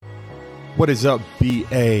What is up,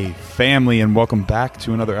 BA family, and welcome back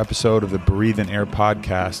to another episode of the Breathe and Air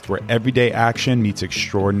podcast, where everyday action meets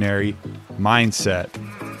extraordinary mindset.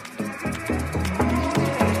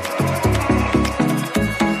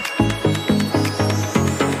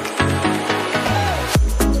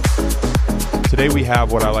 Today we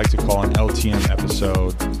have what I like to call an LTM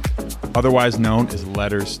episode, otherwise known as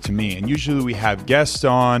Letters to Me. And usually we have guests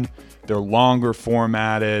on, they're longer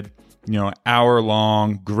formatted, hour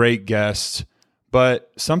long, great guests.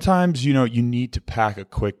 But sometimes, you need to pack a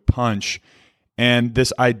quick punch. And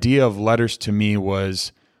this idea of Letters to Me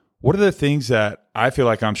was, what are the things that I feel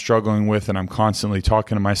like I'm struggling with and I'm constantly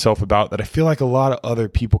talking to myself about that I feel like a lot of other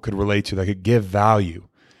people could relate to, that could give value?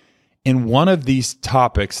 And one of these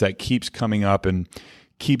topics that keeps coming up and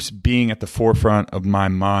keeps being at the forefront of my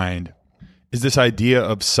mind is this idea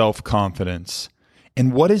of self-confidence.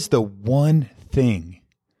 And what is the one thing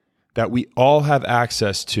that we all have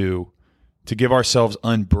access to give ourselves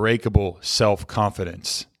unbreakable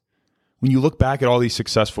self-confidence? When you look back at all these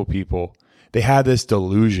successful people, they had this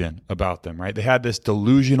delusion about them, right? They had this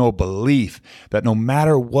delusional belief that no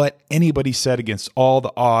matter what anybody said against all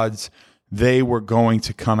the odds, they were going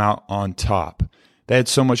to come out on top. They had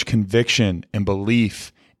so much conviction and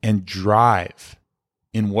belief and drive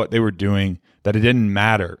in what they were doing that it didn't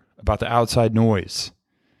matter about the outside noise.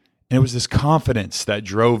 And it was this confidence that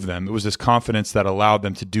drove them. It was this confidence that allowed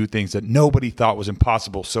them to do things that nobody thought was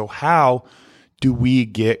impossible. So how do we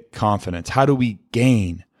get confidence? How do we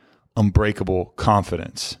gain unbreakable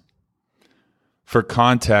confidence? For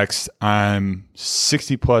context, I'm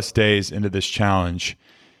 60 plus days into this challenge.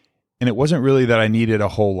 And it wasn't really that I needed a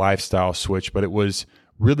whole lifestyle switch, but it was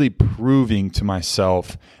really proving to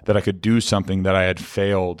myself that I could do something that I had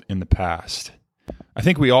failed in the past. I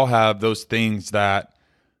think we all have those things that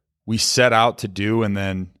we set out to do and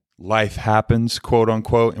then life happens, quote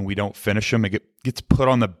unquote, and we don't finish them. It gets put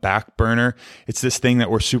on the back burner. It's this thing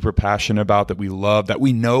that we're super passionate about, that we love, that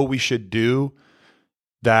we know we should do,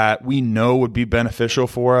 that we know would be beneficial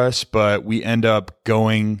for us, but we end up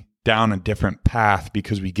going down a different path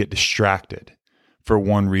because we get distracted for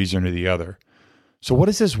one reason or the other. So what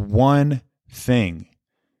is this one thing?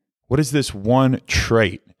 What is this one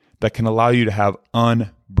trait that can allow you to have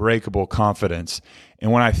unbreakable confidence?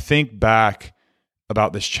 And when I think back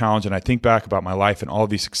about this challenge and I think back about my life and all of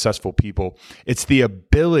these successful people, it's the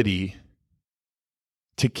ability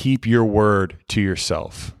to keep your word to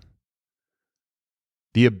yourself.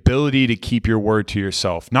 The ability to keep your word to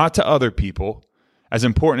yourself, not to other people, as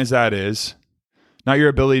important as that is, not your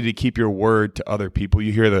ability to keep your word to other people.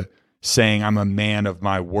 You hear the saying, I'm a man of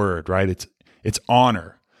my word, right? It's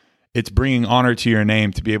honor. It's bringing honor to your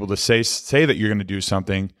name to be able to say that you're going to do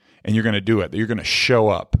something and you're going to do it, that you're going to show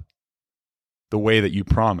up the way that you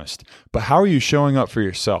promised. But how are you showing up for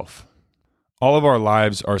yourself? All of our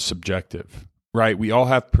lives are subjective, right? We all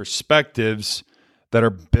have perspectives that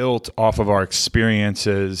are built off of our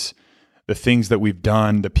experiences, the things that we've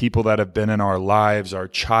done, the people that have been in our lives, our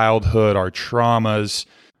childhood, our traumas.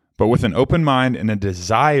 But with an open mind and a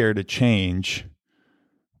desire to change,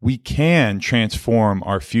 we can transform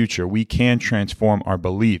our future. We can transform our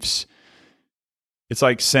beliefs. It's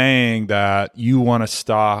like saying that you want to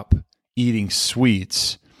stop eating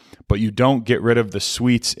sweets, but you don't get rid of the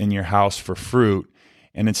sweets in your house for fruit.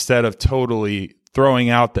 And instead of totally throwing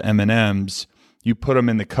out the M&Ms, you put them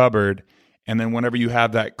in the cupboard. And then whenever you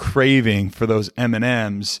have that craving for those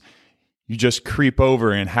M&Ms, you just creep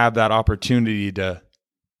over and have that opportunity to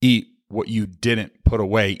eat what you didn't put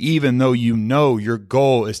away, even though you know your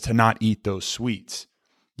goal is to not eat those sweets.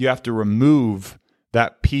 You have to remove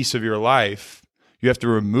that piece of your life. You have to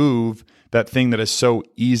remove that thing that is so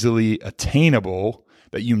easily attainable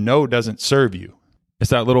that you know doesn't serve you.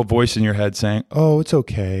 It's that little voice in your head saying, oh, it's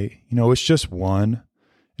okay. It's just one.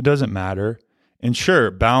 It doesn't matter. And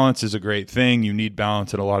sure, balance is a great thing. You need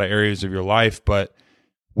balance in a lot of areas of your life. But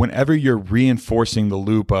whenever you're reinforcing the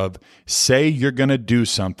loop of, say you're going to do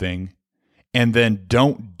something and then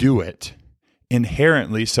don't do it,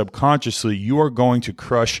 inherently, subconsciously, you are going to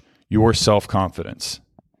crush your self-confidence.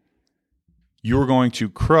 You're going to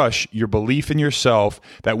crush your belief in yourself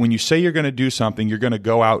that when you say you're going to do something, you're going to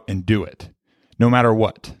go out and do it, no matter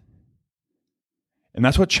what. And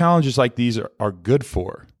that's what challenges like these are good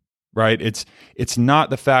for, right? It's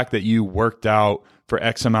not the fact that you worked out for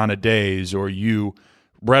X amount of days or you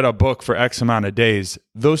read a book for X amount of days.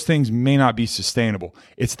 Those things may not be sustainable.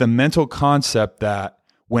 It's the mental concept that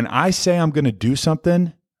when I say I'm going to do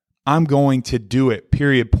something, I'm going to do it,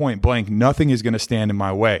 period, point blank. Nothing is going to stand in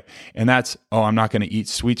my way. And that's, I'm not going to eat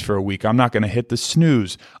sweets for a week. I'm not going to hit the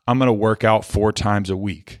snooze. I'm going to work out 4 times a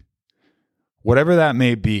week. Whatever that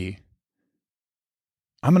may be,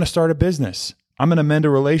 I'm going to start a business. I'm going to mend a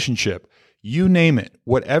relationship. You name it.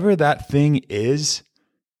 Whatever that thing is,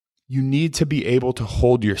 you need to be able to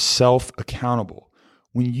hold yourself accountable.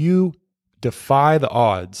 When you defy the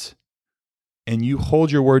odds and you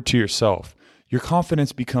hold your word to yourself, your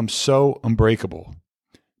confidence becomes so unbreakable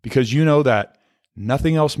because you know that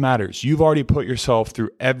nothing else matters. You've already put yourself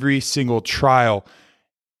through every single trial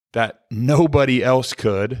that nobody else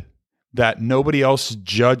could, that nobody else's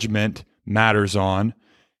judgment matters on.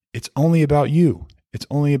 It's only about you. It's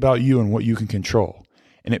only about you and what you can control.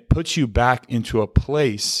 And it puts you back into a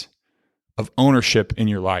place of ownership in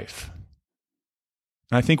your life.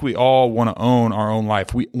 And I think we all want to own our own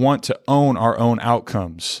life. We want to own our own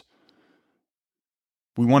outcomes.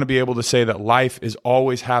 We want to be able to say that life is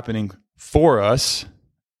always happening for us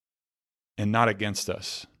and not against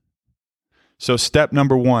us. So step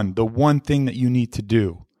number one, the one thing that you need to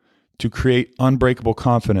do to create unbreakable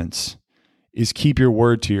confidence is keep your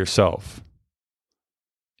word to yourself.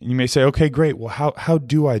 And you may say, okay, great. Well, how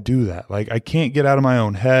do I do that? Like, I can't get out of my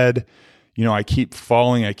own head. You know, I keep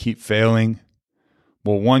falling, I keep failing.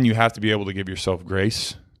 Well, one, you have to be able to give yourself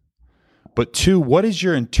grace. But two, what is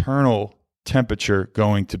your internal temperature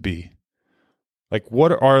going to be? Like,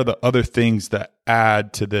 what are the other things that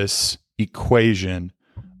add to this equation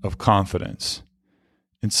of confidence?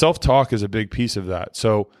 And self-talk is a big piece of that.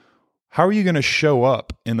 So how are you going to show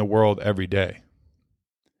up in the world every day?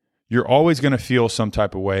 You're always going to feel some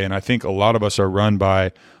type of way. And I think a lot of us are run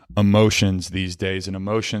by emotions these days, and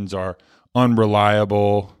emotions are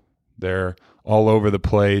unreliable. They're all over the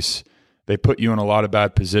place. They put you in a lot of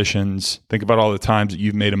bad positions. Think about all the times that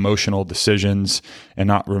you've made emotional decisions and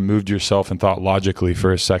not removed yourself and thought logically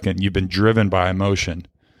for a second. You've been driven by emotion.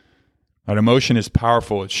 An emotion is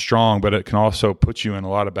powerful, it's strong, but it can also put you in a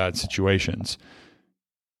lot of bad situations.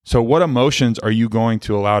 So what emotions are you going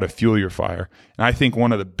to allow to fuel your fire? And I think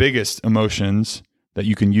one of the biggest emotions that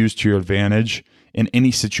you can use to your advantage in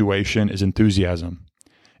any situation is enthusiasm.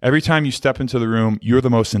 Every time you step into the room, you're the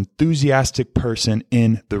most enthusiastic person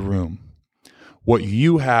in the room. What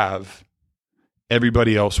you have,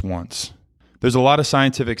 everybody else wants. There's a lot of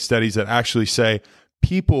scientific studies that actually say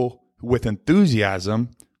people with enthusiasm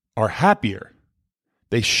are happier.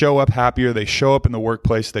 They show up happier. They show up in the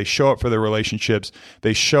workplace. They show up for their relationships.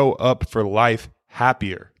 They show up for life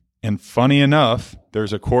happier. And funny enough,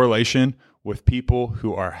 there's a correlation with people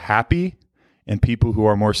who are happy and people who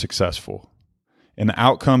are more successful and the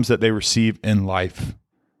outcomes that they receive in life.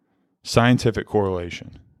 Scientific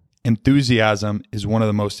correlation. Enthusiasm is one of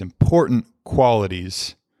the most important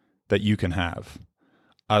qualities that you can have.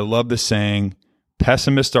 I love the saying,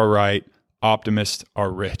 pessimists are right, optimists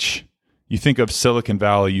are rich. You think of Silicon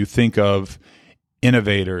Valley, you think of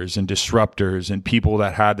innovators and disruptors and people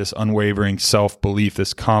that had this unwavering self-belief,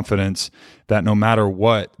 this confidence that no matter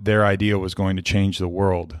what, their idea was going to change the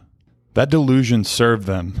world. That delusion served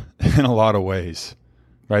them in a lot of ways,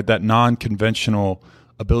 right? That non-conventional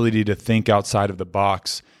ability to think outside of the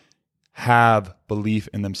box, have belief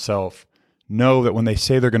in themselves, know that when they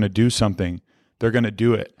say they're going to do something, they're going to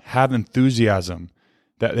do it, have enthusiasm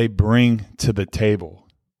that they bring to the table.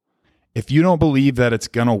 If you don't believe that it's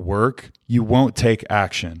going to work, you won't take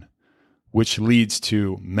action, which leads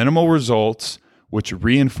to minimal results, which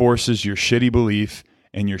reinforces your shitty belief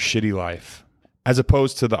and your shitty life. As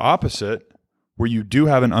opposed to the opposite, where you do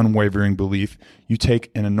have an unwavering belief, you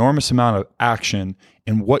take an enormous amount of action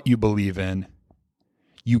in what you believe in.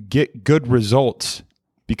 You get good results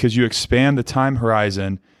because you expand the time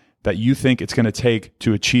horizon that you think it's going to take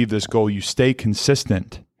to achieve this goal. You stay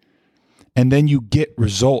consistent. And then you get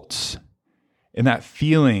results. And that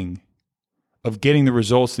feeling of getting the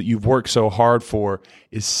results that you've worked so hard for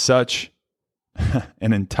is such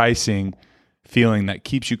an enticing feeling that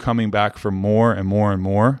keeps you coming back for more and more and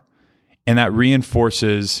more. And that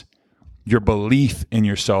reinforces your belief in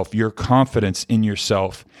yourself, your confidence in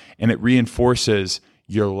yourself, and it reinforces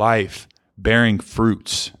your life bearing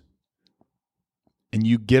fruits. And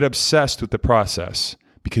you get obsessed with the process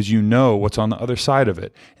because you know what's on the other side of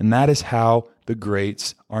it. And that is how the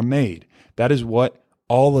greats are made. That is what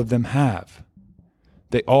all of them have.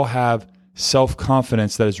 They all have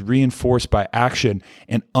self-confidence that is reinforced by action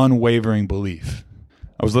and unwavering belief.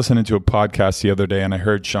 I was listening to a podcast the other day and I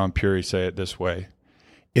heard Sean Puri say it this way.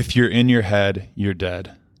 If you're in your head, you're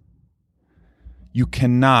dead. You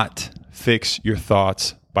cannot fix your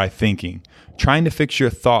thoughts by thinking. Trying to fix your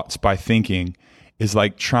thoughts by thinking is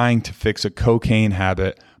like trying to fix a cocaine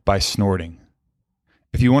habit by snorting.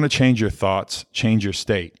 If you want to change your thoughts, change your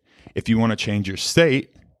state. If you want to change your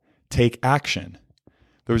state, take action.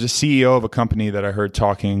 There was a CEO of a company that I heard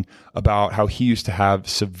talking about how he used to have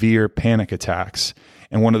severe panic attacks.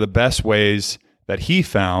 And one of the best ways that he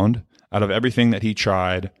found out of everything that he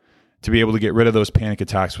tried to be able to get rid of those panic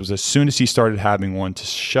attacks was as soon as he started having one, to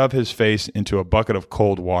shove his face into a bucket of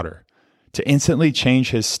cold water, to instantly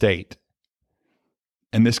change his state.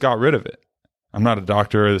 And this got rid of it. I'm not a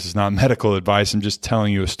doctor. This is not medical advice. I'm just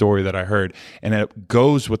telling you a story that I heard. And it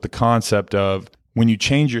goes with the concept of when you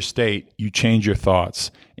change your state, you change your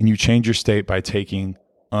thoughts, and you change your state by taking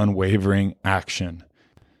unwavering action.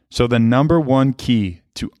 So the number one key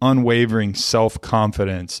to unwavering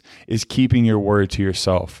self-confidence is keeping your word to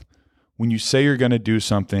yourself. When you say you're going to do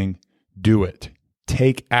something, do it.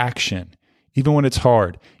 Take action. Even when it's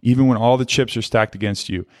hard, even when all the chips are stacked against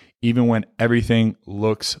you, even when everything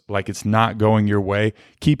looks like it's not going your way,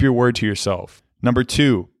 keep your word to yourself. Number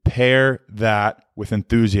 2, pair that with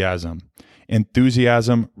enthusiasm.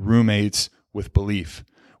 Enthusiasm roommates with belief.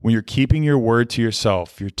 When you're keeping your word to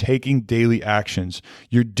yourself, you're taking daily actions,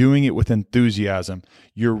 you're doing it with enthusiasm,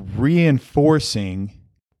 you're reinforcing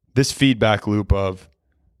this feedback loop of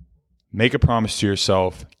make a promise to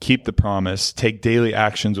yourself, keep the promise, take daily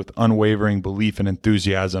actions with unwavering belief and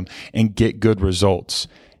enthusiasm, and get good results.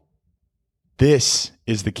 This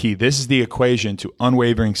is the key. This is the equation to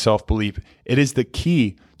unwavering self-belief. It is the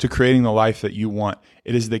key to creating the life that you want.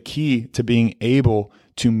 It is the key to being able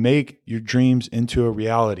to make your dreams into a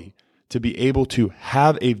reality, to be able to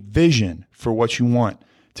have a vision for what you want,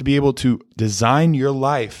 to be able to design your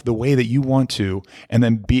life the way that you want to, and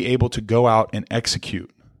then be able to go out and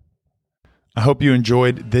execute. I hope you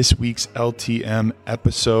enjoyed this week's LTM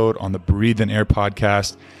episode on the Breathe in Air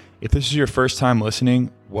podcast. If this is your first time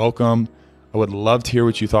listening, welcome. I would love to hear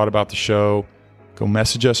what you thought about the show. Go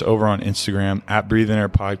message us over on Instagram at Breathe in Air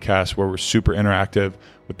podcast, where we're super interactive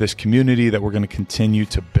with this community that we're going to continue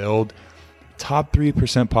to build. Top 3%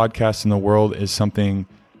 podcast in the world is something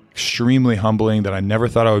extremely humbling that I never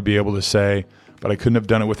thought I would be able to say, but I couldn't have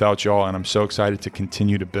done it without y'all, and I'm so excited to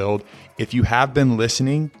continue to build. If you have been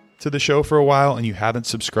listening to the show for a while and you haven't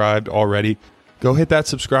subscribed already, go hit that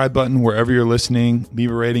subscribe button wherever you're listening,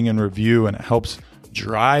 leave a rating and review, and it helps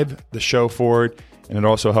drive the show forward, and it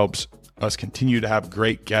also helps us continue to have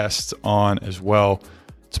great guests on as well.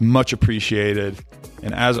 It's much appreciated.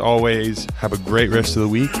 And as always, have a great rest of the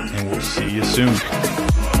week, and we'll see you soon.